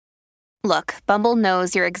Look, Bumble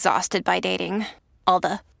knows you're exhausted by dating. All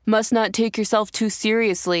the must not take yourself too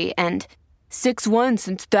seriously and 6'1"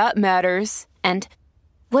 since that matters. And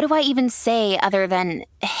what do I even say other than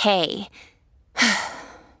hey?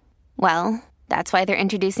 Well, that's why they're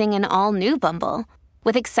introducing an all-new Bumble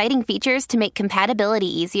with exciting features to make compatibility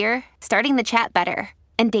easier, starting the chat better,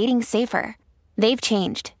 and dating safer. They've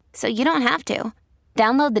changed, so you don't have to.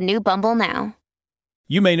 Download the new Bumble now.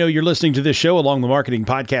 You may know you're listening to this show along the Marketing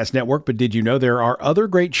Podcast Network, but did you know there are other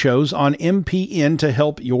great shows on MPN to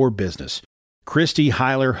help your business? Christy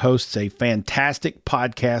Heiler hosts a fantastic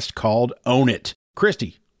podcast called Own It.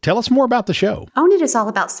 Christy, tell us more about the show. Own It is all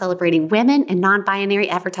about celebrating women and non-binary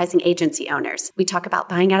advertising agency owners. We talk about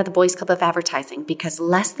buying out of the Boys Club of Advertising because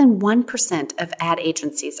less than 1% of ad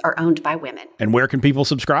agencies are owned by women. And where can people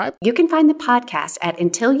subscribe? You can find the podcast at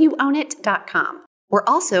untilyouownit.com. We're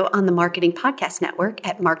also on the Marketing Podcast Network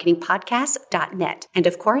at marketingpodcast.net. And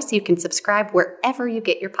of course, you can subscribe wherever you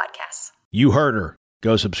get your podcasts. You heard her.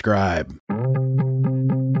 Go subscribe.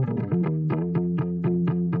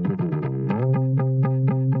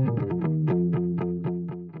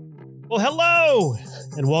 Well, hello,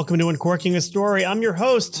 and welcome to Uncorking a Story. I'm your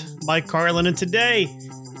host, Mike Carlin, and today,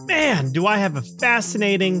 man, do I have a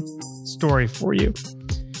fascinating story for you.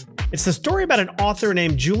 It's the story about an author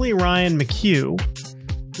named Julie Ryan McHugh,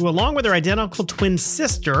 who, along with her identical twin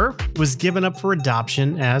sister, was given up for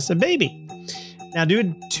adoption as a baby. Now,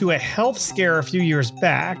 due to a health scare a few years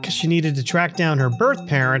back, she needed to track down her birth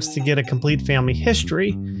parents to get a complete family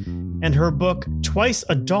history, and her book, Twice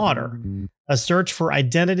a Daughter, A Search for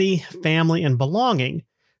Identity, Family, and Belonging,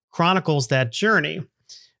 chronicles that journey.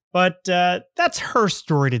 But that's her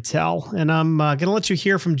story to tell, and I'm going to let you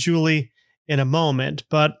hear from Julie in a moment.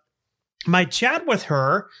 But my chat with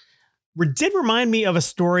her did remind me of a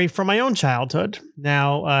story from my own childhood.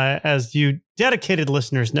 Now, as you dedicated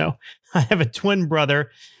listeners know, I have a twin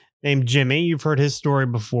brother named Jimmy. You've heard his story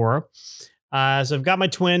before. So I've got my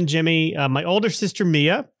twin, Jimmy, my older sister,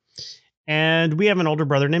 Mia, and we have an older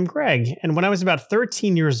brother named Greg. And when I was about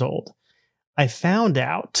 13 years old, I found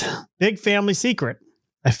out, big family secret,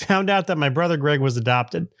 I found out that my brother Greg was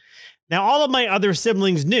adopted. Now, all of my other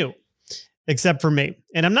siblings knew, except for me.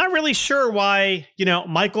 And I'm not really sure why,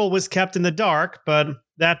 Michael was kept in the dark, but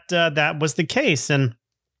that was the case. And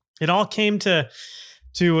it all came to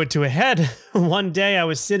a head. One day I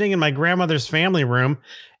was sitting in my grandmother's family room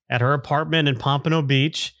at her apartment in Pompano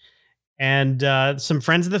Beach, and some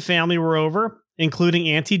friends of the family were over, including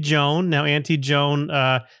Auntie Joan. Now, Auntie Joan,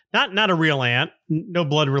 not a real aunt, no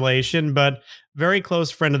blood relation, but very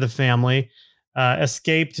close friend of the family.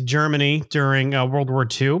 Escaped Germany during World War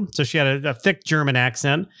II. So she had a thick German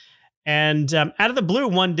accent. And out of the blue,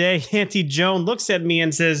 one day, Auntie Joan looks at me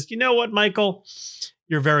and says, "You know what, Michael?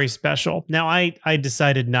 You're very special." Now, I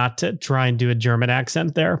decided not to try and do a German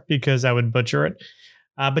accent there because I would butcher it.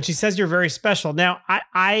 But she says, "You're very special." Now,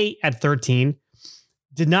 I at 13,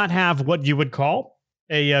 did not have what you would call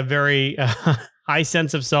a very high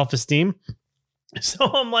sense of self-esteem. So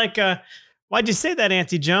I'm like, "Why'd you say that,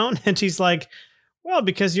 Auntie Joan?" And she's like, "Well,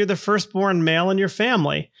 because you're the firstborn male in your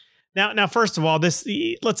family." Now, first of all,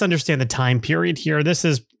 let's understand the time period here. This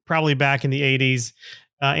is probably back in the 80s.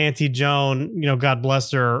 Auntie Joan, God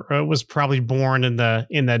bless her, was probably born in the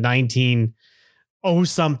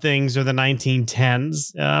 1900-somethings or the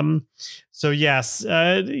 1910s. So yes,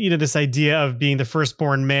 this idea of being the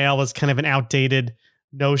firstborn male is kind of an outdated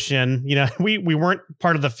notion. We weren't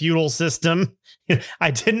part of the feudal system.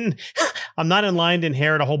 I'm not in line to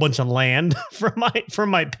inherit a whole bunch of land from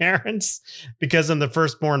my parents because I'm the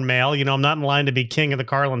firstborn male. I'm not in line to be king of the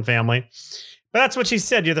Carlin family. But that's what she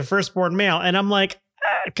said. "You're the firstborn male." And I'm like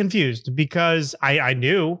confused because I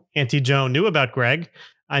knew Auntie Joan knew about Greg.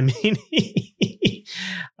 I mean,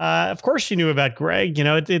 of course she knew about Greg.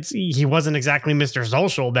 He wasn't exactly Mr.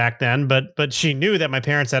 Social back then, but she knew that my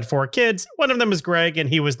parents had 4 kids. One of them was Greg, and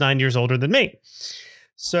he was 9 years older than me.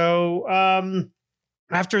 So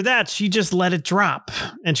after that, she just let it drop,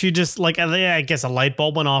 and she just I guess a light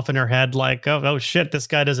bulb went off in her head, like, oh shit, this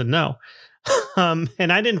guy doesn't know. And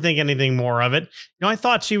I didn't think anything more of it. I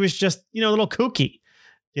thought she was just a little kooky.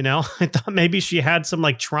 I thought maybe she had some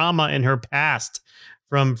trauma in her past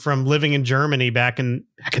from living in Germany back in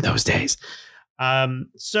those days.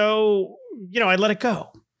 So, I let it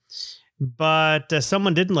go, but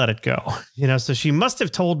someone didn't let it go, so she must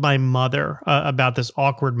have told my mother about this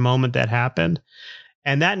awkward moment that happened.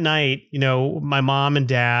 And that night, my mom and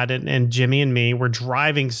dad and Jimmy and me were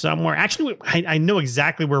driving somewhere. Actually, I know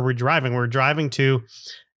exactly where we're driving. We're driving to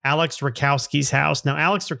Alex Rakowski's house. Now,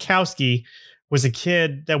 Alex Rakowski was a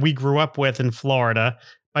kid that we grew up with in Florida,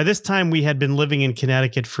 by this time we had been living in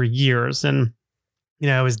Connecticut for years. And,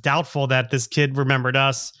 it was doubtful that this kid remembered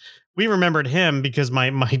us. We remembered him because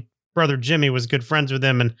my brother Jimmy was good friends with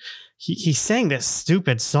him. And he sang this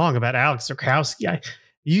stupid song about Alex Rakowski. I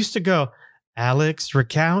used to go, Alex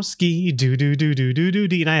Rakowski, do.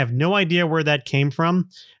 And I have no idea where that came from.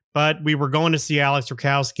 But we were going to see Alex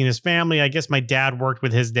Rakowski and his family. I guess my dad worked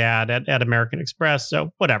with his dad at American Express.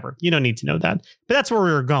 So whatever. You don't need to know that. But that's where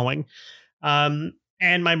we were going.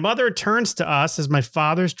 And my mother turns to us as my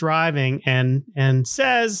father's driving and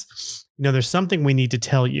says, there's something we need to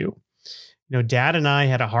tell you. Dad and I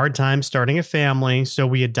had a hard time starting a family, so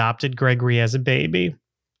we adopted Gregory as a baby.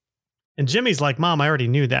 And Jimmy's like, Mom, I already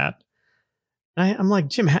knew that. I'm like,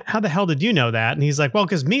 Jim, how the hell did you know that? And he's like, well,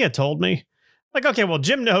 because Mia told me. Like, okay, well,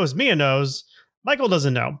 Jim knows, Mia knows. Michael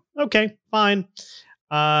doesn't know. Okay, fine.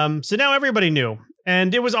 So now everybody knew.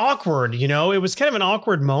 And it was awkward, it was kind of an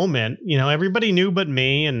awkward moment. Everybody knew but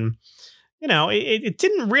me. And, it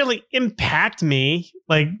didn't really impact me,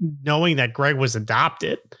 like knowing that Greg was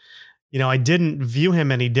adopted. I didn't view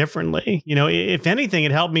him any differently. If anything,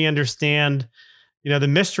 it helped me understand, the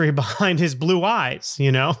mystery behind his blue eyes.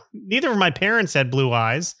 Neither of my parents had blue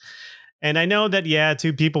eyes. And I know that,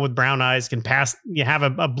 two people with brown eyes can have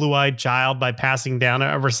a blue-eyed child by passing down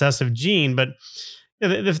a recessive gene. But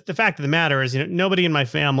the fact of the matter is, nobody in my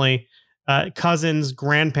family, cousins,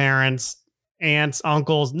 grandparents, aunts,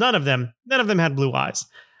 uncles, none of them had blue eyes.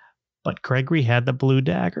 But Gregory had the blue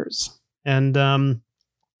daggers. And,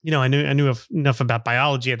 I knew enough about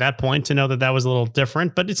biology at that point to know that was a little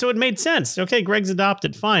different. But so it made sense. Okay, Greg's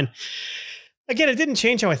adopted. Fine. Again, it didn't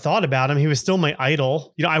change how I thought about him. He was still my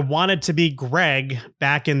idol. I wanted to be Greg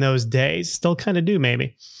back in those days. Still kind of do,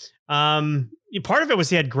 maybe. Part of it was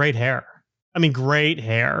he had great hair. Great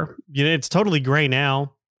hair. It's totally gray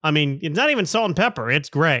now. It's not even salt and pepper. It's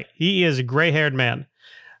gray. He is a gray-haired man.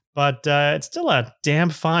 But it's still a damn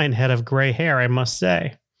fine head of gray hair, I must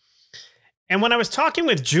say. And when I was talking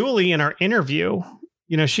with Julie in our interview,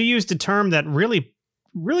 she used a term that really,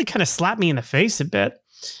 really kind of slapped me in the face a bit.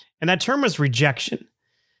 And that term was rejection.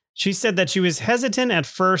 She said that she was hesitant at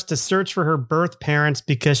first to search for her birth parents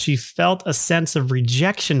because she felt a sense of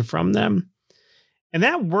rejection from them. And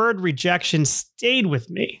that word rejection stayed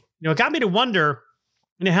with me. It got me to wonder,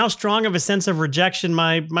 how strong of a sense of rejection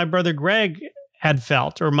my brother Greg had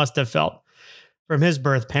felt or must have felt from his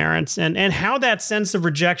birth parents, and how that sense of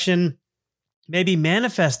rejection maybe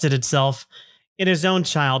manifested itself in his own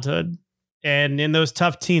childhood and in those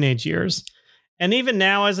tough teenage years. And even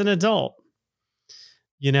now as an adult,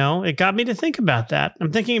 it got me to think about that.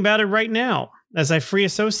 I'm thinking about it right now as I free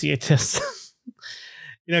associate this.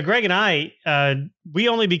 Greg and I, we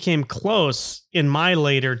only became close in my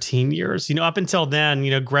later teen years. Up until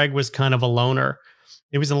then, Greg was kind of a loner.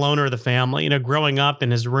 He was a loner of the family. Growing up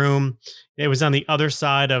in his room, it was on the other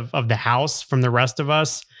side of the house from the rest of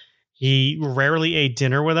us. He rarely ate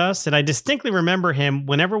dinner with us. And I distinctly remember him,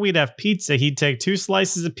 whenever we'd have pizza, he'd take 2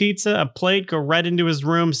 slices of pizza, a plate, go right into his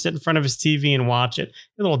room, sit in front of his TV and watch it.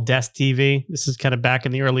 A little desk TV. This is kind of back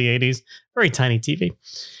in the early 80s. Very tiny TV.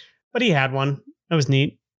 But he had one. That was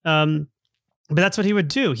neat. But that's what he would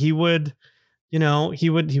do. He would, he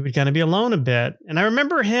would kind of be alone a bit. And I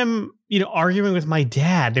remember him, arguing with my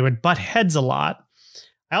dad. They would butt heads a lot.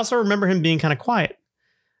 I also remember him being kind of quiet.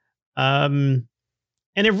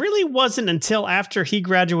 And it really wasn't until after he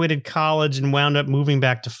graduated college and wound up moving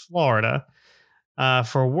back to Florida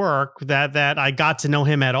for work that I got to know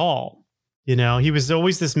him at all. He was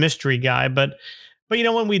always this mystery guy. But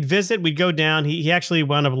when we'd visit, we'd go down. He actually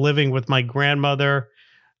wound up living with my grandmother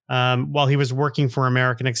while he was working for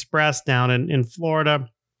American Express down in Florida.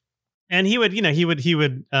 And he would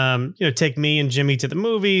take me and Jimmy to the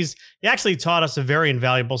movies. He actually taught us a very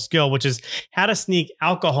invaluable skill, which is how to sneak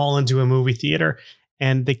alcohol into a movie theater.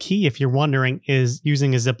 And the key, if you're wondering, is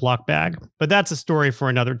using a Ziploc bag. But that's a story for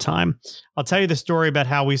another time. I'll tell you the story about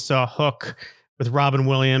how we saw Hook with Robin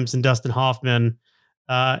Williams and Dustin Hoffman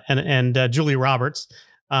and Julia Roberts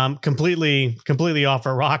completely off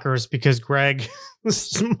our rockers because Greg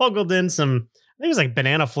smuggled in some, I think it was like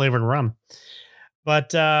banana flavored rum.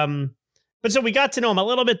 But so we got to know him a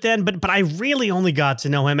little bit then, but I really only got to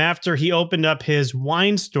know him after he opened up his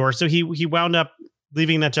wine store. So he wound up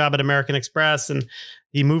leaving that job at American Express and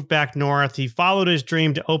he moved back north. He followed his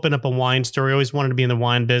dream to open up a wine store. He always wanted to be in the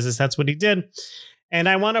wine business. That's what he did. And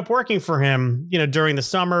I wound up working for him, during the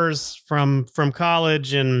summers from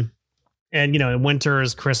college and in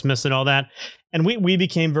winters, Christmas and all that. And we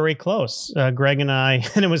became very close, Greg and I.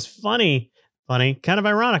 And it was funny, kind of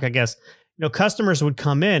ironic, I guess. Customers would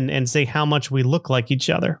come in and say how much we look like each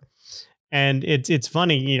other. And it's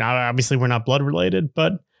funny, you know, obviously we're not blood related,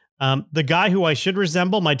 but the guy who I should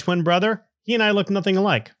resemble, my twin brother, he and I look nothing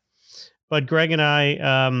alike. But Greg and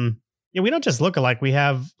I, we don't just look alike. We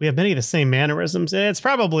have many of the same mannerisms. And it's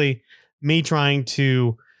probably me trying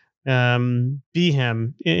to be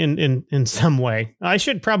him in some way. I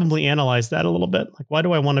should probably analyze that a little bit. Like, why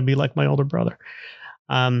do I want to be like my older brother?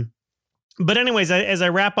 But anyways, as I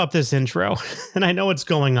wrap up this intro, and I know it's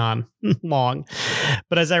going on long,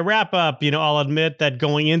 but as I wrap up, you know, I'll admit that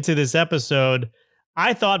going into this episode,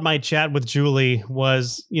 I thought my chat with Julie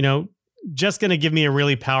was, you know, just going to give me a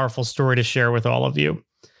really powerful story to share with all of you.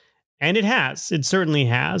 And it has. It certainly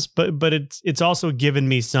has. But it's also given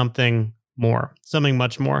me something more, something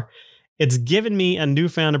much more. It's given me a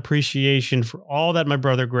newfound appreciation for all that my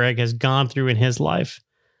brother Greg has gone through in his life.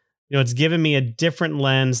 You know, it's given me a different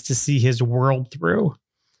lens to see his world through.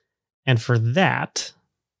 And for that,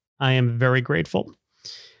 I am very grateful.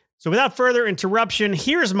 So without further interruption,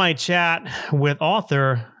 here's my chat with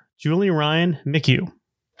author Julie Ryan McHugh.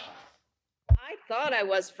 I thought I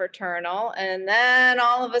was fraternal, and then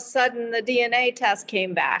all of a sudden the DNA test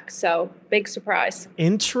came back. So big surprise.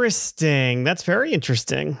 Interesting. That's very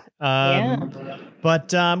interesting. Yeah.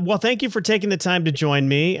 But well, thank you for taking the time to join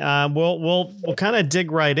me. We'll kind of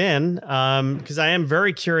dig right in because I am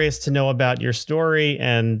very curious to know about your story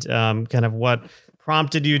and kind of what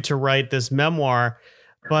prompted you to write this memoir.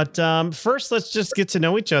 But first, let's just get to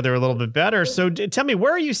know each other a little bit better. So tell me,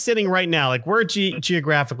 where are you sitting right now? Like, where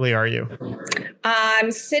geographically are you?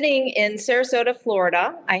 I'm sitting in Sarasota,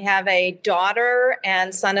 Florida. I have a daughter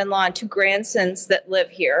and son-in-law and 2 grandsons that live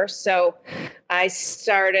here. So my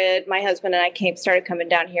husband and I started coming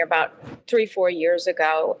down here about 3-4 years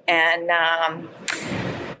ago. And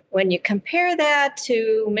when you compare that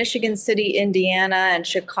to Michigan City, Indiana, and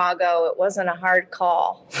Chicago, it wasn't a hard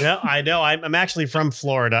call. Yeah, I know. I'm actually from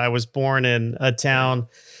Florida. I was born in a town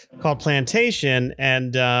called Plantation,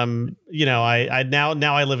 and you know, I now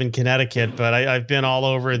I live in Connecticut, but I've been all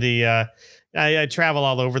over the. I travel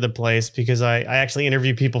all over the place because I actually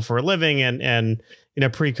interview people for a living, and you know,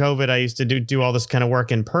 pre-COVID, I used to do all this kind of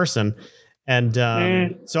work in person, and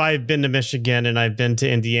so I've been to Michigan and I've been to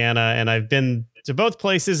Indiana and I've been to both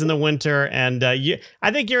places in the winter, and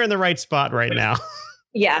I think you're in the right spot right now.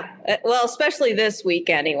 Yeah, well, especially this week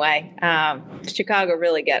anyway. Chicago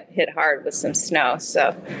really got hit hard with some snow.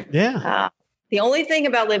 So yeah. The only thing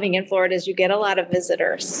about living in Florida is you get a lot of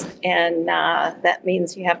visitors, and that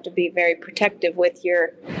means you have to be very protective with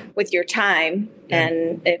your time. Yeah.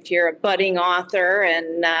 And if you're a budding author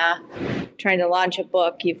and trying to launch a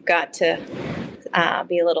book, you've got to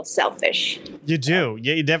be a little selfish. You do.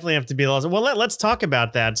 Yeah, you definitely have to be a little. Well, let's talk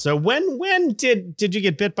about that. So when did you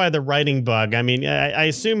get bit by the writing bug? I mean, I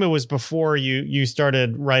assume it was before you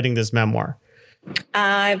started writing this memoir.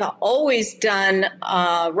 I've always done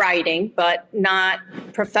writing, but not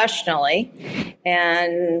professionally,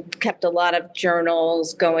 and kept a lot of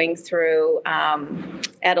journals going through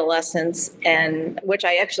adolescence, and which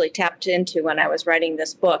I actually tapped into when I was writing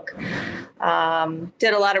this book.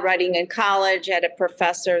 Did a lot of writing in college. I had a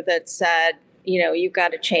professor that said, you know, you've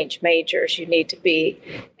got to change majors. You need to be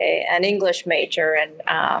an English major,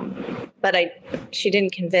 and but she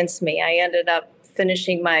didn't convince me. I ended up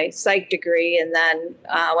finishing my psych degree, and then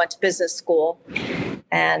went to business school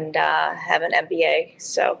and have an MBA.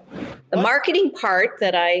 So the marketing part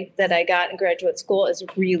that I got in graduate school is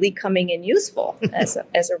really coming in useful as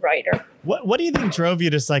a writer. What do you think drove you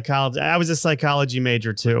to psychology? I was a psychology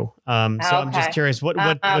major too. So okay. I'm just curious, what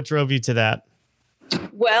drove you to that?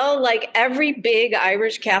 Well, like every big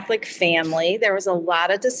Irish Catholic family, there was a lot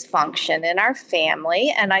of dysfunction in our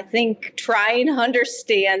family. And I think trying to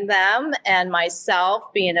understand them, and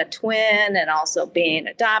myself being a twin and also being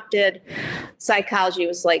adopted, psychology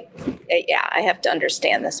was like, yeah, I have to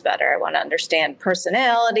understand this better. I want to understand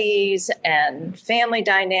personalities and family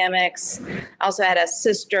dynamics. I also had a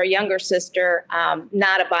younger sister,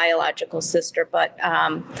 not a biological sister, but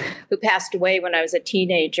who passed away when I was a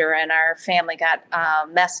teenager, and our family got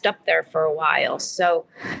messed up there for a while. So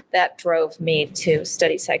that drove me to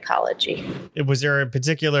study psychology. Was there a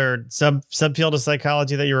particular subfield of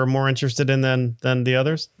psychology that you were more interested in than the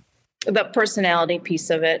others? The personality piece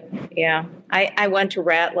of it. Yeah. I went to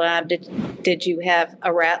Rat Lab. Did you have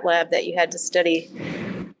a Rat Lab that you had to study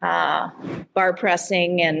bar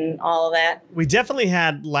pressing and all of that? We definitely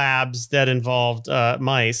had labs that involved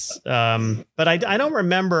mice, but I don't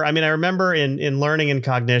remember. I mean, I remember in learning and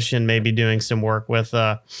cognition maybe doing some work with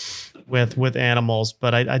with animals,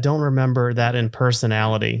 but I don't remember that in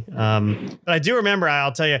personality. But I do remember,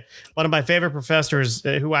 I'll tell you, one of my favorite professors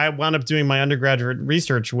who I wound up doing my undergraduate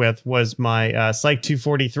research with was my Psych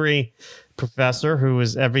 243 professor, who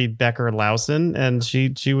was Evie Becker-Lawson, and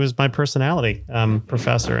she was my personality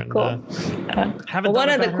professor. And, cool. One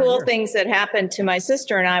of the cool things that happened to my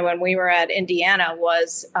sister and I when we were at Indiana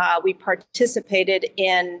was we participated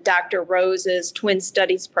in Dr. Rose's Twin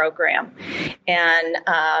Studies program, and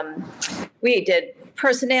we did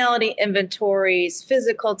personality inventories,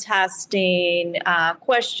 physical testing,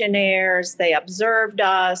 questionnaires. They observed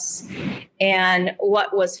us. And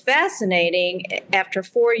what was fascinating, after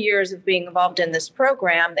 4 years of being involved in this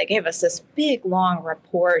program, they gave us this big, long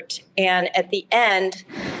report. And at the end,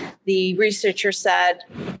 the researcher said,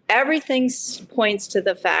 everything points to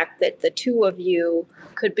the fact that the two of you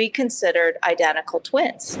could be considered identical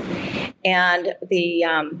twins. And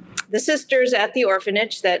the sisters at the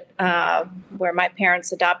orphanage that where my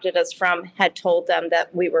parents adopted us from had told them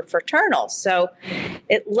that we were fraternal. So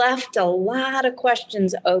it left a lot of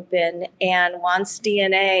questions open. And once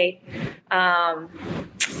DNA,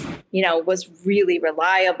 was really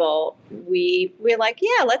reliable, we were like,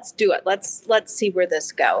 yeah, let's do it. Let's see where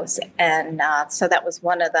this goes. And so that was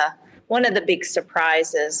one of the big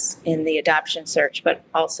surprises in the adoption search, but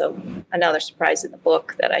also another surprise in the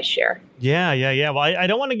book that I share. Yeah. Well, I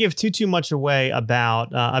don't want to give too much away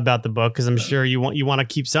about the book, because I'm sure you want to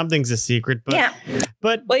keep some things a secret. But yeah.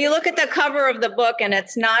 Well, you look at the cover of the book, and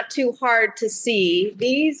it's not too hard to see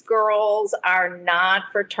these girls are not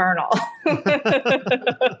fraternal.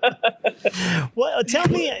 Well, tell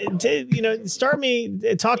me,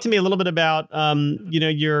 talk to me a little bit about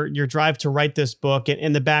your drive to write this book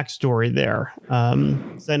and the backstory there.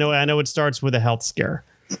 So I know it starts with a health scare.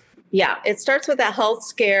 Yeah, it starts with a health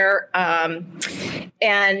scare.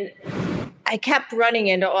 And I kept running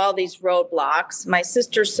into all these roadblocks. My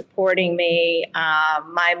sister's supporting me.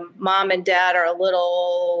 My mom and dad are a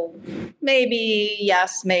little, maybe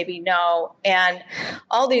yes, maybe no. And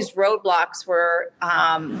all these roadblocks were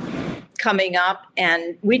coming up,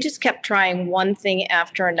 and we just kept trying one thing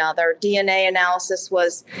after another. DNA analysis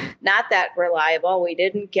was not that reliable. We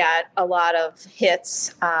didn't get a lot of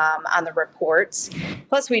hits on the reports.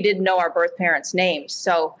 Plus, we didn't know our birth parents' names,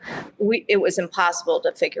 so it was impossible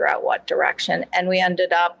to figure out what direction. And we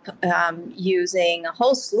ended up using a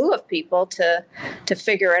whole slew of people to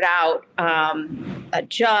figure it out. A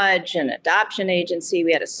judge, an adoption agency.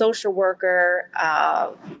 We had a social worker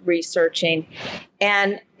researching.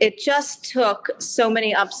 And it just took so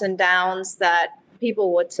many ups and downs that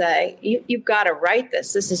people would say, you've got to write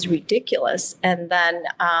this. This is ridiculous. And then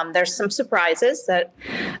there's some surprises that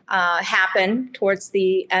happen towards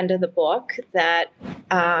the end of the book that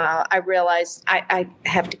I realized I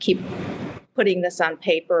have to keep putting this on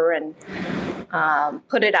paper and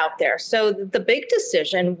put it out there. So the big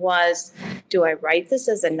decision was, do I write this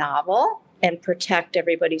as a novel and protect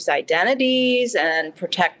everybody's identities and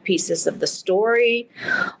protect pieces of the story?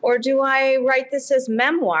 Or do I write this as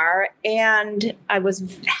memoir? And I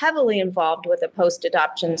was heavily involved with a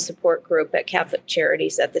post-adoption support group at Catholic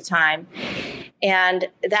Charities at the time. And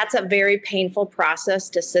that's a very painful process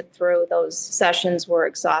to sit through. Those sessions were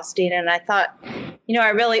exhausting. And I thought, I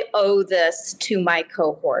really owe this to my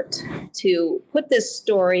cohort to put this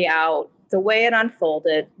story out the way it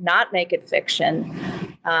unfolded, not make it fiction.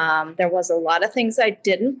 There was a lot of things I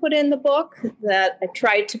didn't put in the book that I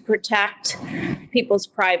tried to protect people's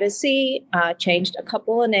privacy, changed a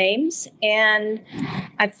couple of names, and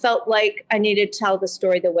I felt like I needed to tell the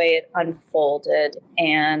story the way it unfolded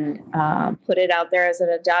and put it out there as an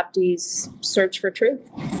adoptee's search for truth.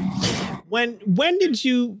 When did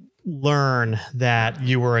you learn that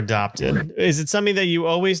you were adopted? Is it something that you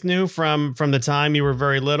always knew from the time you were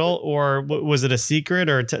very little, or was it a secret?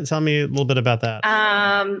 Or tell me a little bit about that.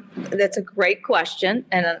 That's a great question,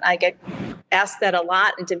 and I get asked that a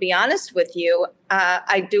lot. And to be honest with you,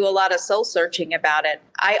 I do a lot of soul searching about it.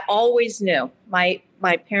 I always knew.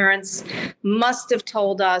 My parents must have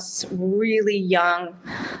told us really young.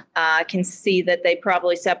 I can see that they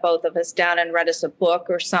probably sat both of us down and read us a book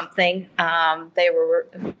or something. They were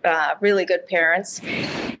really good parents.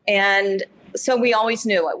 And so we always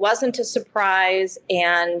knew. It wasn't a surprise.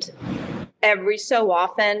 And every so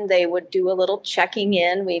often they would do a little checking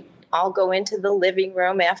in. We'd all go into the living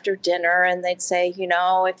room after dinner and they'd say,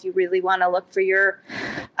 if you really want to look for your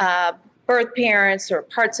birth parents or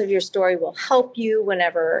parts of your story, will help you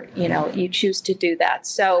whenever, you choose to do that.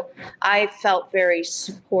 So I felt very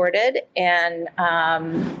supported, and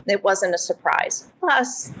it wasn't a surprise.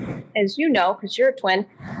 Plus, as you know, because you're a twin,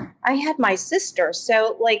 I had my sister.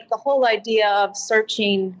 So like the whole idea of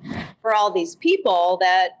searching for all these people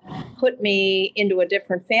that put me into a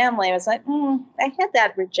different family, I was like, I had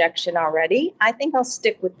that rejection already. I think I'll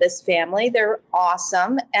stick with this family. They're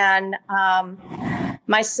awesome. And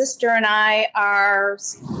my sister and I are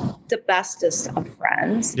the bestest of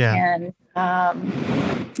friends. Yeah. And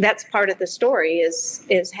that's part of the story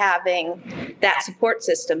is having that support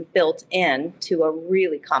system built in to a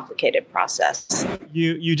really complicated process.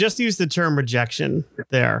 You just used the term rejection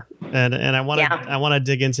there, and I want to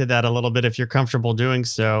dig into that a little bit if you're comfortable doing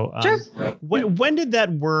so. Sure. When did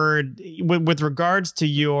that word, with regards to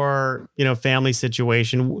your family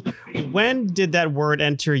situation, when did that word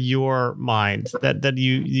enter your mind that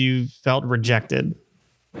you felt rejected?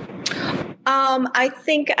 I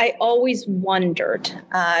think I always wondered,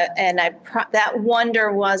 and that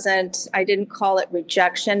wonder wasn't, I didn't call it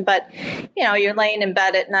rejection, but, you're laying in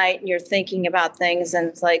bed at night and you're thinking about things and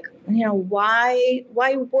it's like, why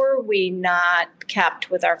were we not kept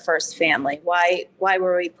with our first family? Why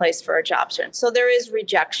were we placed for adoption? So there is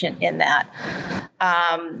rejection in that.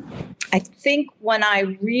 I think when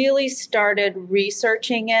I really started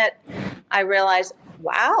researching it, I realized,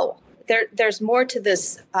 wow, there's more to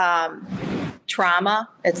this trauma.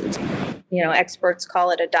 It's experts call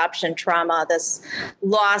it adoption trauma. This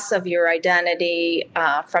loss of your identity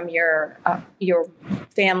from your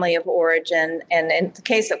family of origin, and in the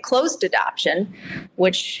case of closed adoption,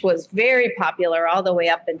 which was very popular all the way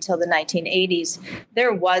up until the 1980s,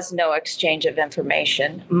 there was no exchange of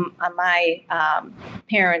information. My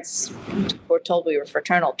parents were told we were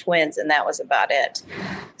fraternal twins, and that was about it.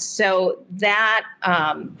 So that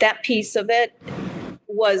piece of it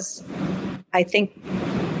was, I think,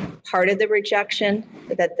 part of the rejection,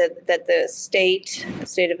 that the state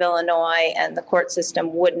of Illinois and the court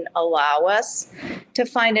system wouldn't allow us to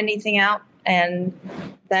find anything out. And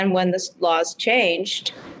then when the laws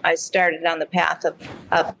changed, I started on the path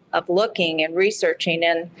of looking and researching,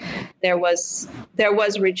 and there was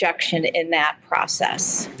rejection in that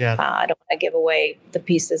process. Yeah. I don't want to give away the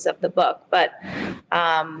pieces of the book, but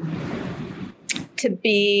to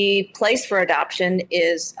be placed for adoption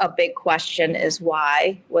is a big question. Is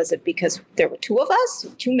why? Was it because there were two of us,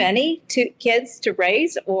 too many kids to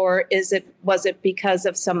raise, or was it because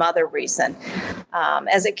of some other reason?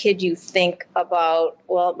 As a kid, you think about,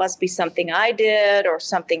 well, it must be something I did or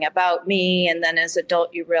something about me, and then as an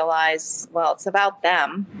adult, you realize, well, it's about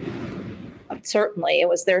them. Certainly, it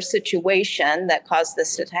was their situation that caused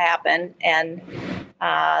this to happen, and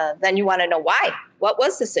then you want to know why. What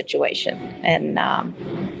was the situation? And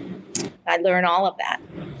I learned all of that.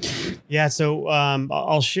 Yeah, so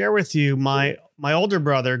I'll share with you my older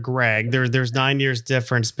brother, Greg. There's 9 years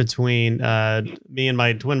difference between me and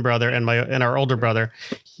my twin brother and our older brother.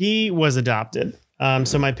 He was adopted.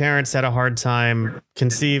 So my parents had a hard time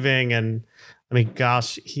conceiving, and I mean,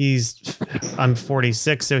 gosh, I'm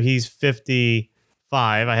 46, so he's 55.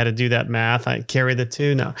 I had to do that math. I carry the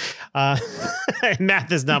two now.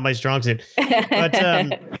 Math is not my strong suit. But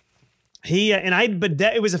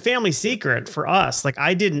it was a family secret for us. Like,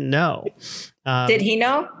 I didn't know. Did he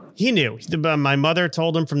know? He knew. My mother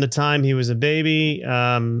told him from the time he was a baby,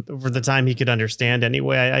 for the time he could understand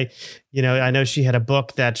anyway. I know she had a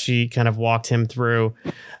book that she kind of walked him through.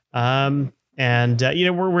 And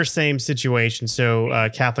we're same situation. So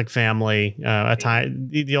Catholic family,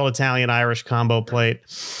 the old Italian-Irish combo plate.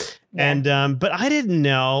 Yeah. And but I didn't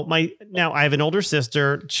know. Now I have an older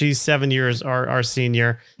sister. She's 7 years our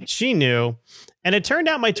senior. She knew, and it turned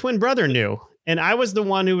out my twin brother knew. And I was the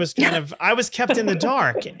one who was I was kept in the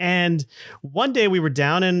dark. And one day we were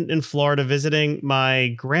down in Florida visiting my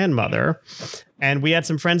grandmother, and we had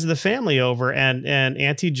some friends of the family over, and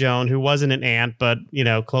Auntie Joan, who wasn't an aunt, but,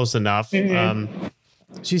 close enough. Mm-hmm.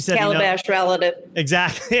 She said, Calabash relative.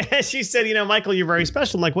 Exactly. She said, Michael, you're very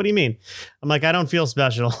special. I'm like, what do you mean? I'm like, I don't feel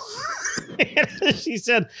special. She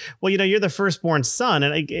said, well, you're the firstborn son.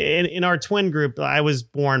 And in our twin group, I was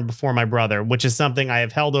born before my brother, which is something I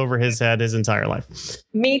have held over his head his entire life.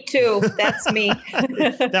 Me too. That's me.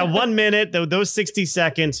 That 1 minute, those 60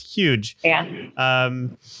 seconds, huge. Yeah.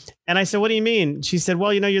 And I said, what do you mean? She said,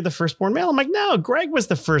 well, you're the firstborn male. I'm like, no, Greg was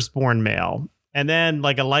the firstborn male. And then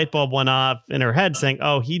like a light bulb went off in her head saying,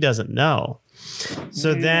 oh, he doesn't know.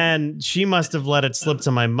 So then she must have let it slip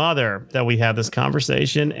to my mother that we had this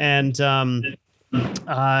conversation. And in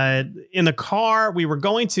the car, we were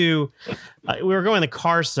going in the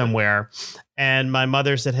car somewhere. And my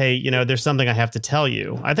mother said, hey, there's something I have to tell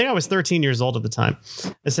you. I think I was 13 years old at the time.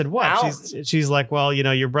 I said, what? Wow. She's like, well,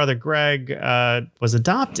 your brother Greg was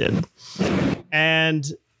adopted. And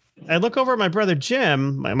I look over at my brother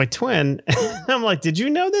Jim, my twin. And I'm like, did you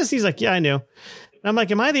know this? He's like, yeah, I knew. And I'm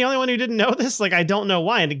like, am I the only one who didn't know this? Like, I don't know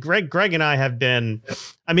why. And Greg and I have been,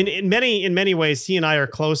 I mean, in many ways, he and I are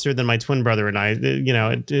closer than my twin brother and I. You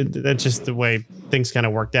know, that's just the way things kind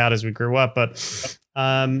of worked out as we grew up. But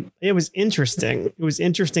it was interesting. It was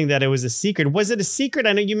interesting that it was a secret. Was it a secret?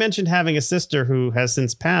 I know you mentioned having a sister who has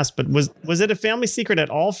since passed, but was it a family secret at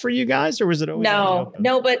all for you guys, or was it always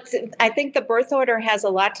No, but I think the birth order has a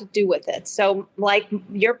lot to do with it. So like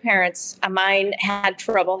your parents, mine had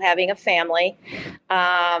trouble having a family.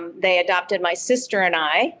 They adopted my sister and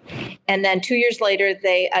I, and then 2 years later,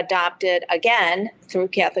 they adopted again through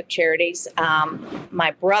Catholic Charities,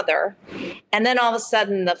 my brother. And then all of a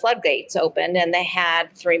sudden the floodgates opened and they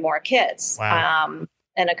had 3 more kids. Wow.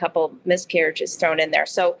 And a couple miscarriages thrown in there.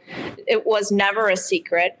 So it was never a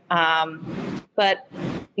secret. But,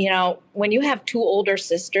 you know, when you have 2 older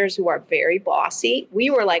sisters who are very bossy, we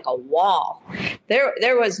were like a wall.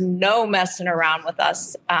 There was no messing around with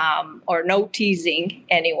us, or no teasing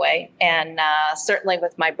anyway. And certainly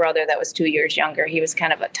with my brother that was 2 years younger, he was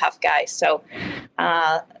kind of a tough guy. So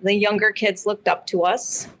the younger kids looked up to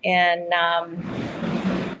us. And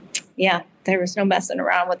yeah, there was no messing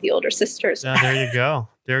around with the older sisters. Oh, there you go.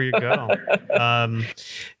 There you go.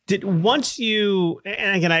 Once you,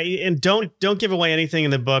 and again, don't give away anything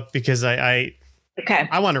in the book because I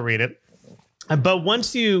want to read it. But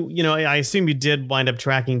once you know, I assume you did wind up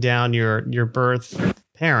tracking down your birth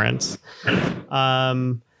parents.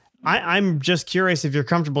 I'm just curious if you're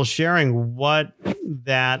comfortable sharing what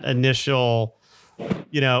that initial,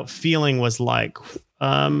 you know, feeling was like.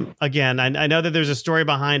 Again, I know that there's a story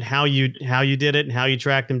behind how you did it and how you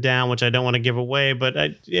tracked them down, which I don't want to give away. But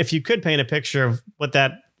if you could paint a picture of what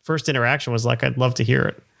that first interaction was like, I'd love to hear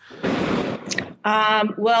it.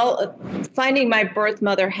 Well, finding my birth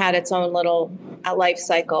mother had its own little life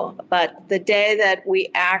cycle, but the day that we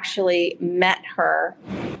actually met her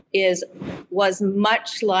was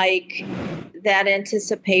much like that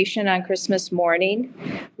anticipation on Christmas morning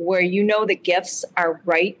where you know the gifts are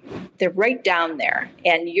they're right down there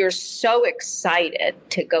and you're so excited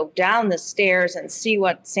to go down the stairs and see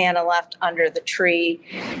what Santa left under the tree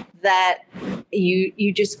that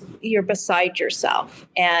you're beside yourself.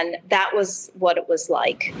 And that was what it was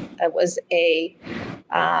like. It was a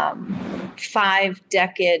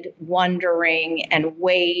 5-decade wondering and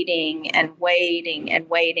waiting and waiting and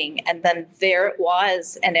waiting. And then there it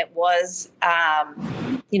was. And it was,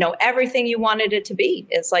 you know, everything you wanted it to be.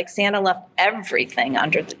 It's like Santa left everything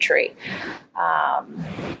under the tree.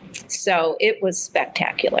 So it was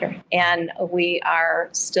spectacular. And we are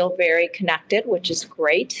still very connected, which is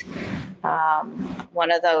great.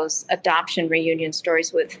 One of those adoption reunion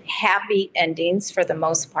stories with happy endings for the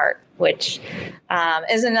most part, which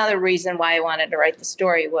is another reason why I wanted to write the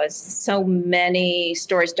story. Was so many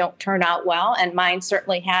stories don't turn out well, and mine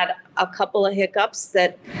certainly had a couple of hiccups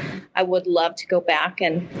that I would love to go back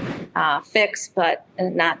and fix, but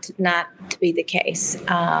not to be the case.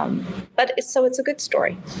 But it's a good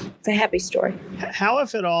story. It's a happy story. How,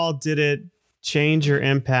 if at all, did it change or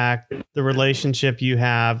impact the relationship you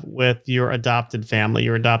have with your adopted family,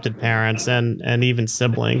 your adopted parents, and even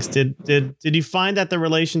siblings? Did you find that the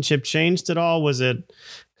relationship changed at all? Was it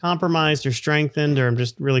compromised or strengthened? Or I'm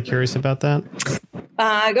just really curious about that.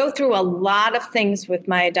 I go through a lot of things with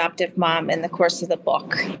my adoptive mom in the course of the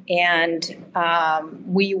book, and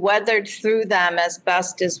we weathered through them as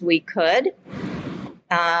best as we could.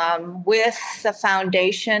 With the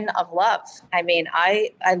foundation of love. I mean,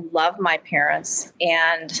 I love my parents,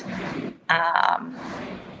 and I'll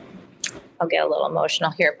get a little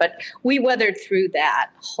emotional here, but we weathered through that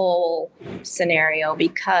whole scenario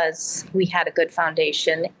because we had a good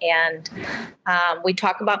foundation. And we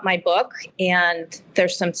talk about my book, and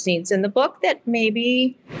there's some scenes in the book that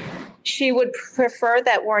maybe she would prefer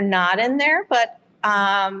that were not in there, but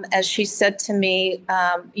as she said to me,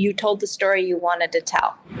 you told the story you wanted to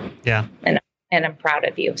tell. Yeah. And I'm proud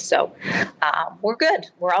of you. So we're good.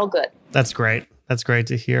 We're all good. That's great. That's great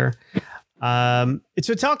to hear.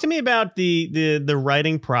 So talk to me about the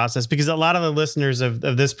writing process, because a lot of the listeners of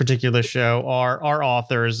this particular show are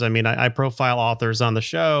authors. I mean, I profile authors on the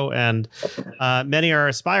show, and many are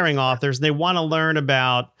aspiring authors. They want to learn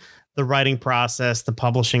about the writing process, the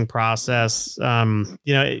publishing process,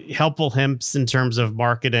 helpful hints in terms of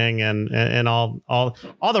marketing and all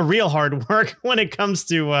the real hard work when it comes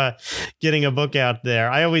to getting a book out there.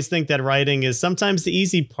 I always think that writing is sometimes the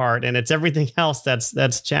easy part, and it's everything else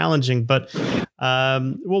that's challenging. But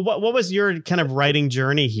what was your kind of writing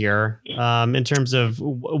journey here in terms of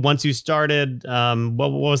once you started? What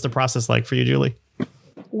was the process like for you, Julie?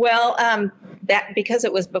 Well, that because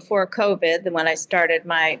it was before COVID, when I started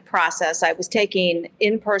my process, I was taking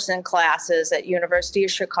in-person classes at University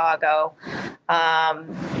of Chicago.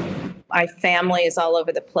 My family is all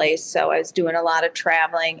over the place, so I was doing a lot of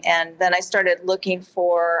traveling. And then I started looking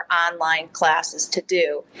for online classes to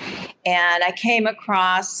do. And I came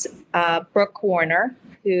across Brooke Warner,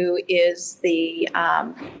 who is the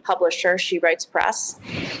publisher, She Writes Press,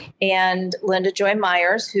 and Linda Joy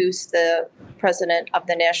Myers, who's the president of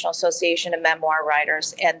the National Association of Memoir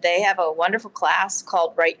Writers. And they have a wonderful class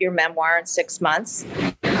called Write Your Memoir in 6 months.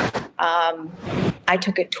 I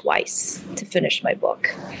took it twice to finish my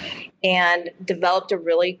book and developed a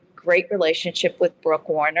really great relationship with Brooke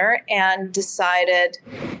Warner and decided,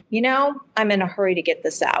 I'm in a hurry to get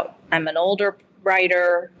this out. I'm an older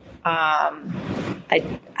writer. I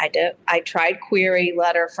tried query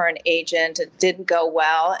letter for an agent. It didn't go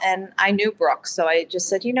well. And I knew Brooke. So I just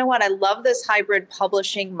said, you know what? I love this hybrid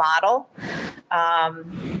publishing model.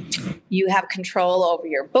 You have control over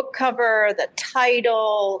your book cover, the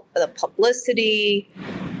title, the publicity.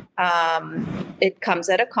 It comes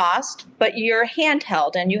at a cost, but you're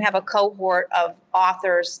handheld and you have a cohort of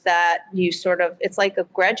authors that you it's like a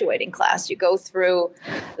graduating class. You go through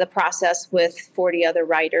the process with 40 other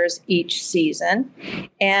writers each season.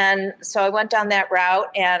 And so I went down that route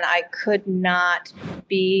and I could not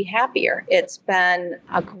be happier. It's been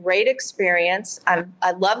a great experience. I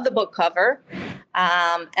love the book cover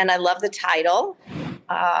and I love the title.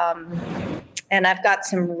 And I've got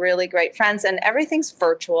some really great friends, and everything's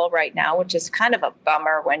virtual right now, which is kind of a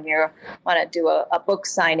bummer when you want to do a book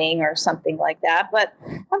signing or something like that. But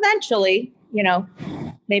eventually,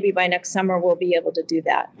 maybe by next summer, we'll be able to do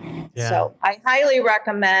that. Yeah. So I highly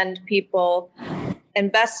recommend people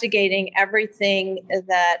investigating everything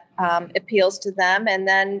that appeals to them, and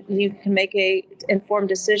then you can make a informed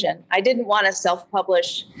decision. I didn't want to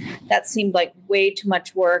self-publish. That seemed like way too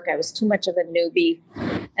much work. I was too much of a newbie.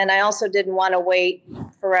 And I also didn't want to wait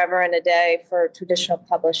forever and a day for traditional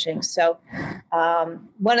publishing. So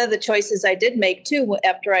one of the choices I did make, too,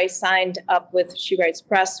 after I signed up with She Writes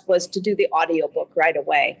Press was to do the audiobook right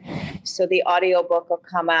away. So the audiobook will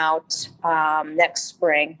come out next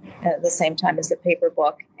spring at the same time as the paper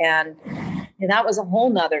book. And that was a whole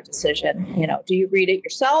nother decision. Do you read it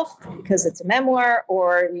yourself because it's a memoir,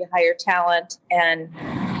 or you hire talent? And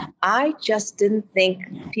I just didn't think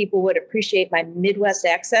people would appreciate my Midwest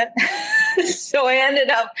accent. So I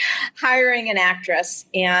ended up hiring an actress,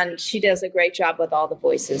 and she does a great job with all the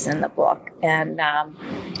voices in the book. And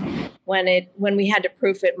when we had to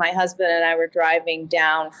proof it, my husband and I were driving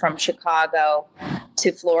down from Chicago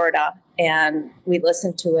to Florida, and we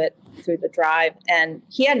listened to it through the drive, and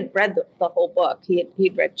he hadn't read the whole book.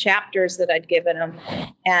 He'd read chapters that I'd given him,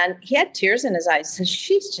 and he had tears in his eyes. He said,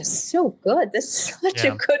 "She's just so good. This is such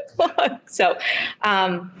a good book." So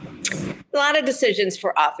a lot of decisions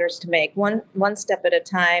for authors to make, one step at a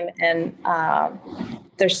time. And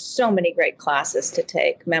there's so many great classes to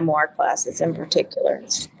take, memoir classes in particular,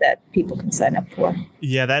 that people can sign up for.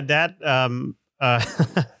 Yeah,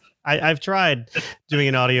 I've tried doing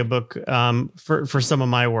an audiobook for some of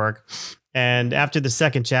my work. And after the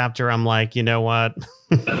second chapter, I'm like, you know what?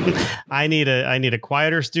 I need a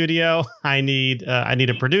quieter studio. I need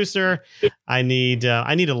a producer. I need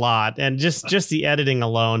a lot, and just the editing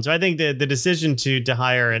alone. So I think the decision to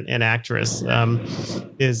hire an actress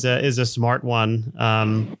is a smart one.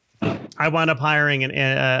 I wound up hiring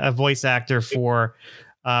a voice actor for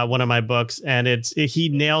one of my books, and he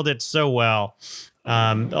nailed it so well.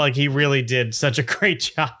 He really did such a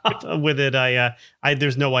great job with it.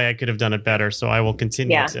 There's no way I could have done it better. So I will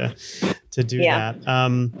continue to do that.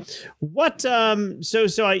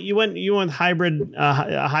 You went hybrid,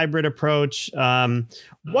 a hybrid approach.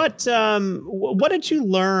 What did you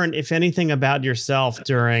learn, if anything, about yourself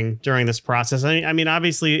during this process? I mean,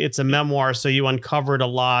 obviously it's a memoir, so you uncovered a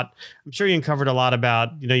lot. I'm sure you uncovered a lot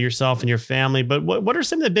about, yourself and your family, but what are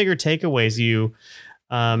some of the bigger takeaways you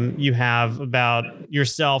have about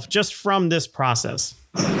yourself just from this process?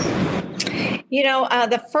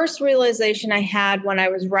 The first realization I had when I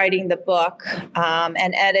was writing the book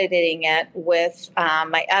and editing it with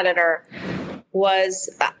my editor was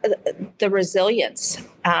the resilience.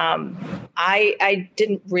 I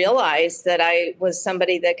didn't realize that I was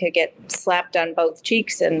somebody that could get slapped on both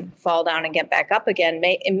cheeks and fall down and get back up again.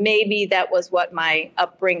 Maybe that was what my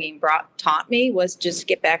upbringing taught me, was just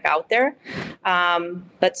get back out there.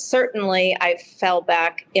 But certainly I fell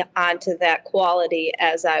back onto that quality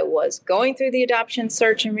as I was going through the adoption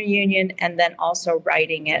search and reunion, and then also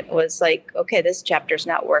writing it. It was like, okay, this chapter's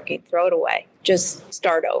not working, throw it away, just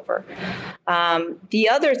start over. The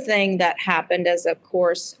other thing that happened as a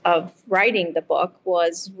course of writing the book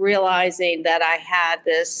was realizing that I had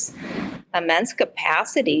this immense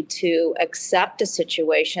capacity to accept a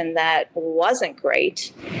situation that wasn't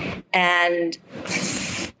great and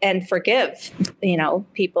forgive,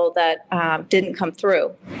 people that didn't come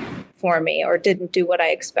through for me or didn't do what I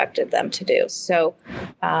expected them to do. So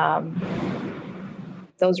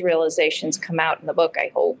those realizations come out in the book,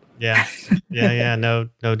 I hope. Yeah.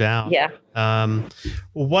 No doubt. Yeah.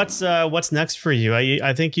 What's next for you?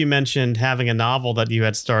 I think you mentioned having a novel that you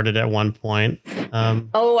had started at one point.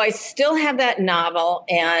 I still have that novel,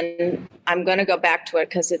 and I'm going to go back to it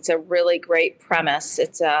because it's a really great premise.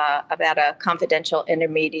 It's about a confidential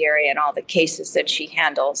intermediary and all the cases that she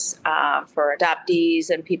handles for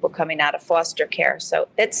adoptees and people coming out of foster care. So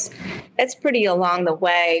it's pretty along the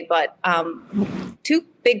way, but two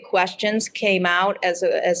big questions came out as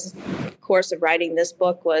a course of writing this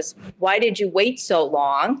book was, why did you wait so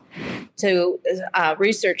long to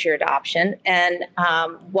research your adoption? And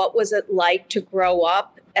what was it like to grow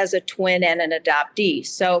up as a twin and an adoptee?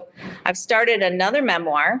 So I've started another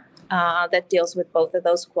memoir that deals with both of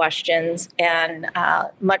those questions. And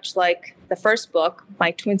much like the first book,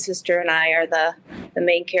 my twin sister and I are the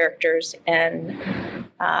main characters, and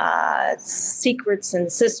secrets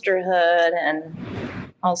and sisterhood and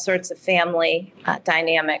all sorts of family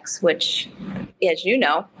dynamics, which, as you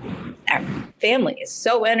know, our family is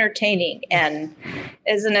so entertaining. And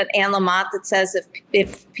isn't it Anne Lamott that says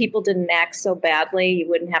if people didn't act so badly, you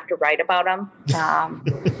wouldn't have to write about them?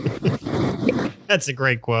 That's a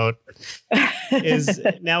great quote. Is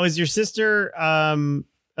your sister,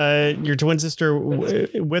 your twin sister,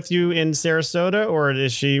 with you in Sarasota, or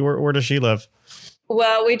is she? Where does she live?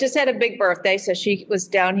 Well, we just had a big birthday, so she was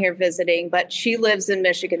down here visiting, but she lives in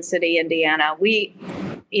Michigan City, Indiana.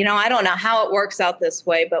 I don't know how it works out this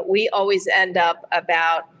way, but we always end up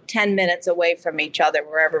about 10 minutes away from each other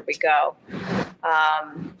wherever we go.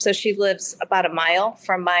 So she lives about a mile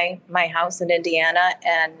from my house in Indiana,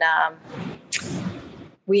 and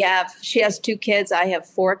she has 2 kids. I have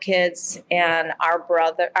 4 kids, and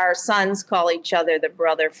our sons call each other the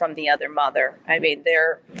brother from the other mother. I mean,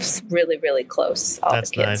 they're really, really close. That's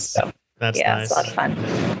the kids. Nice. So, that's nice. It's a lot of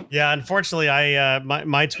fun. Yeah, unfortunately,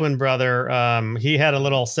 my twin brother, he had a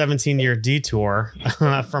little 17-year detour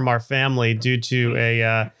from our family due to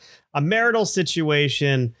a marital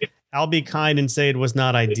situation. I'll be kind and say it was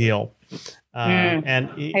not ideal. And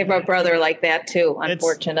I have a brother like that too,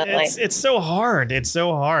 unfortunately. It's so hard. It's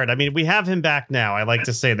so hard. I mean, we have him back now. I like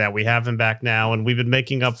to say that we have him back now, and we've been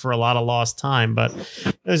making up for a lot of lost time. But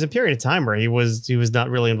there's a period of time where he was not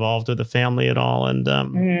really involved with the family at all, and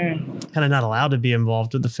kind of not allowed to be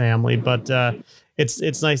involved with the family. But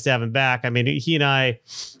it's nice to have him back. I mean, he and I,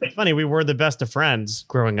 it's funny, we were the best of friends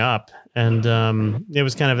growing up, and it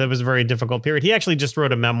was a very difficult period. He actually just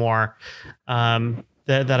wrote a memoir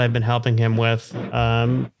that I've been helping him with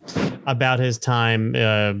about his time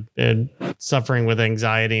suffering with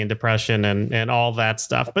anxiety and depression and all that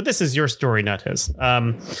stuff. But this is your story, not his.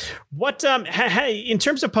 What in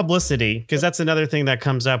terms of publicity, because that's another thing that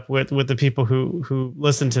comes up with the people who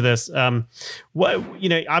listen to this.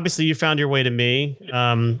 Obviously you found your way to me.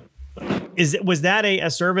 Was that a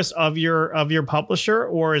service of your publisher,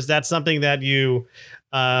 or is that something that you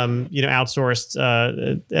outsourced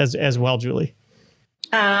as well, Julie?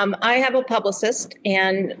 I have a publicist,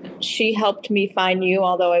 and she helped me find you,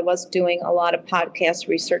 although I was doing a lot of podcast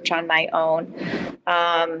research on my own.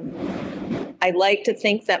 I like to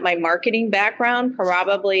think that my marketing background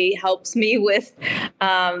probably helps me with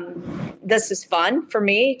this is fun for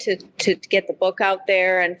me to get the book out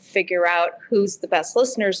there and figure out who's the best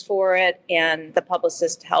listeners for it. And the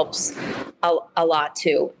publicist helps a lot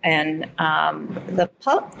too. And the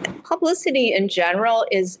publicity in general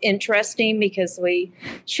is interesting because we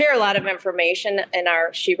share a lot of information in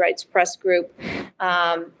our She Writes Press group.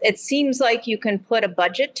 It seems like you can put a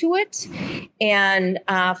budget to it and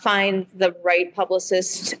find the right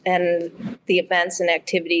publicist, and the events and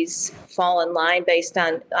activities fall in line based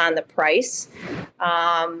on the price.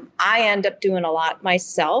 I end up doing a lot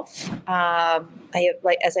myself. I have,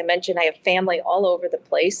 as I mentioned, I have family all over the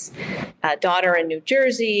place. A daughter in New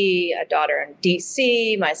Jersey, a daughter in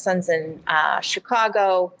DC, my son's in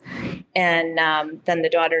Chicago, and then the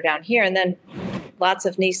daughter down here, and then lots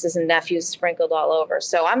of nieces and nephews sprinkled all over.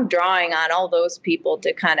 So I'm drawing on all those people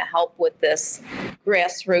to kind of help with this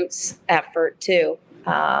grassroots effort too.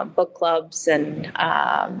 book clubs and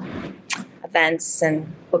events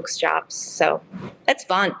and bookshops. So it's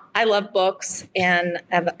fun. I love books, and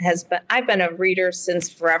I've been a reader since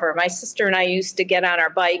forever. My sister and I used to get on our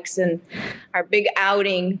bikes, and our big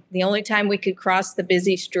outing, the only time we could cross the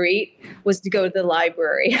busy street was to go to the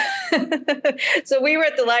library. So we were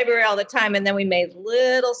at the library all the time, and then we made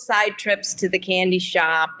little side trips to the candy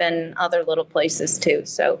shop and other little places too.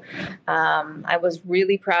 So I was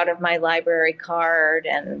really proud of my library card,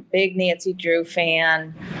 and big Nancy Drew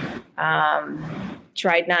fan.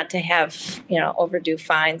 Tried not to have, overdue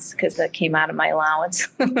fines because that came out of my allowance.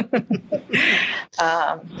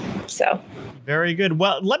 So. Very good.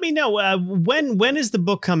 Well, let me know when is the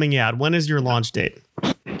book coming out? When is your launch date?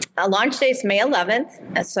 Launch date is May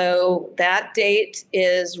 11th. So that date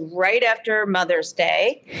is right after Mother's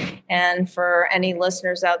Day. And for any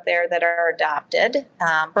listeners out there that are adopted,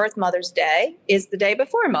 Birth Mother's Day is the day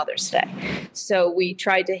before Mother's Day. So we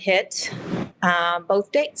tried to hit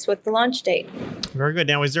both dates with the launch date. Very good.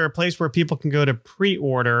 Now, is there a place where people can go to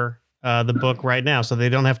pre-order the book right now so they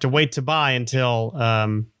don't have to wait to buy until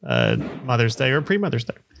Mother's Day or pre-Mother's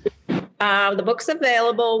Day? The book's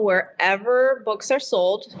available wherever books are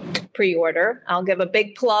sold to pre-order. I'll give a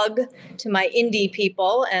big plug to my indie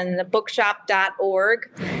people and the bookshop.org.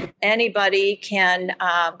 Anybody can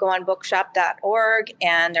go on bookshop.org,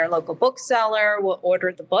 and their local bookseller will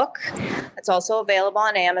order the book. It's also available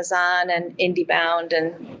on Amazon and IndieBound,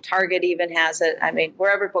 and Target even has it. I mean,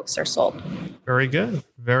 wherever books are sold. Very good.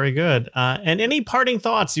 Very good. And any parting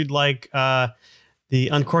thoughts you'd like the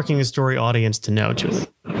Uncorking a Story audience to know, Julie?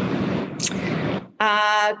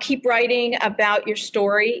 Keep writing about your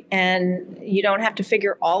story, and you don't have to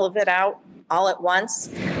figure all of it out all at once.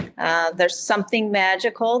 There's something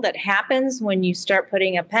magical that happens when you start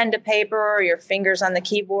putting a pen to paper or your fingers on the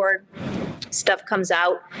keyboard. Stuff comes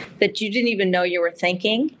out that you didn't even know you were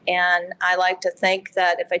thinking. And I like to think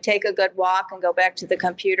that if I take a good walk and go back to the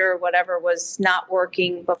computer, whatever was not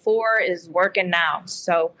working before is working now.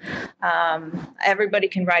 So everybody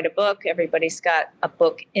can write a book. Everybody's got a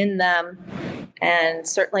book in them. And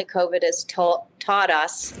certainly COVID has taught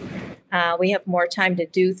us we have more time to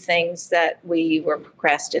do things that we were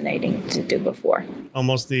procrastinating to do before.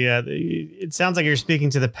 Almost it sounds like you're speaking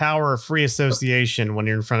to the power of free association when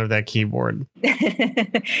you're in front of that keyboard.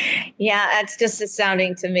 Yeah, it's just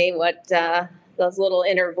astounding to me what those little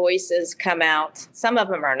inner voices come out. Some of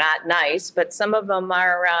them are not nice, but some of them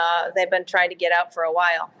are, they've been trying to get out for a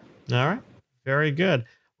while. All right. Very good.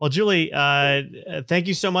 Well, Julie, thank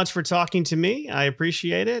you so much for talking to me. I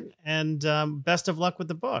appreciate it. And best of luck with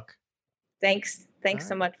the book. Thanks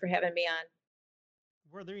so much for having me on.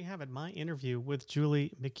 Well, there you have it. My interview with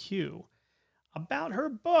Julie McHugh about her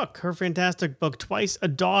book, her fantastic book, Twice a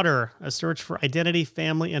Daughter, A Search for Identity,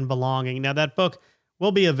 Family, and Belonging. Now, that book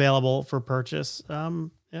will be available for purchase,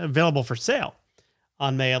 available for sale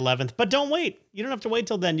on May 11th. But don't wait. You don't have to wait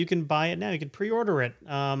till then. You can buy it now. You can pre-order it. You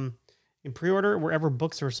can pre-order it wherever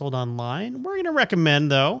books are sold online. We're going to recommend,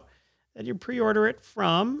 though, that you pre-order it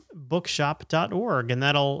from bookshop.org. And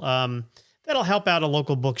that'll help out a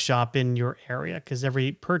local bookshop in your area, because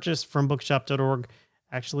every purchase from bookshop.org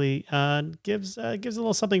actually gives a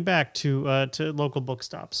little something back to local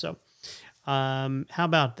bookstops. So how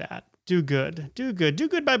about that? Do good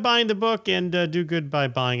by buying the book, and do good by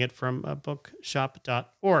buying it from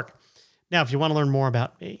bookshop.org. Now, if you want to learn more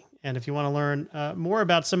about me, and if you want to learn more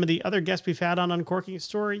about some of the other guests we've had on Uncorking a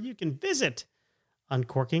Story, you can visit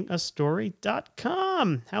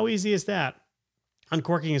uncorkingastory.com. How easy is that?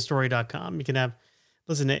 Uncorkingastory.com. You can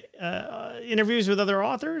listen to interviews with other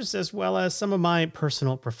authors, as well as some of my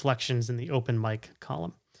personal reflections in the open mic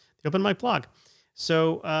column, the open mic blog.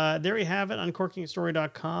 So there you have it,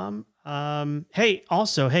 uncorkingastory.com.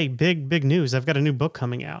 Hey, big news. I've got a new book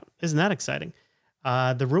coming out. Isn't that exciting?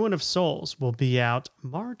 The Ruin of Souls will be out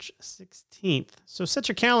March 16th. So set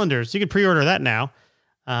your calendars. You can pre-order that now.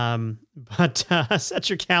 But set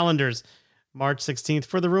your calendars. March 16th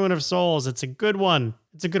for The Ruin of Souls. It's a good one.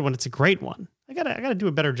 It's a great one. I gotta do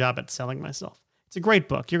a better job at selling myself. It's a great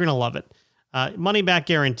book. You're going to love it. Money back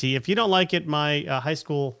guarantee. If you don't like it, my high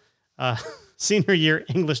school senior year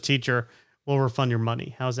English teacher will refund your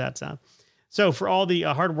money. How's that sound? So for all the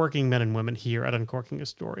hardworking men and women here at Uncorking a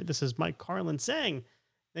Story, this is Mike Carlin saying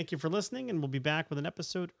thank you for listening, and we'll be back with an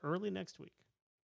episode early next week.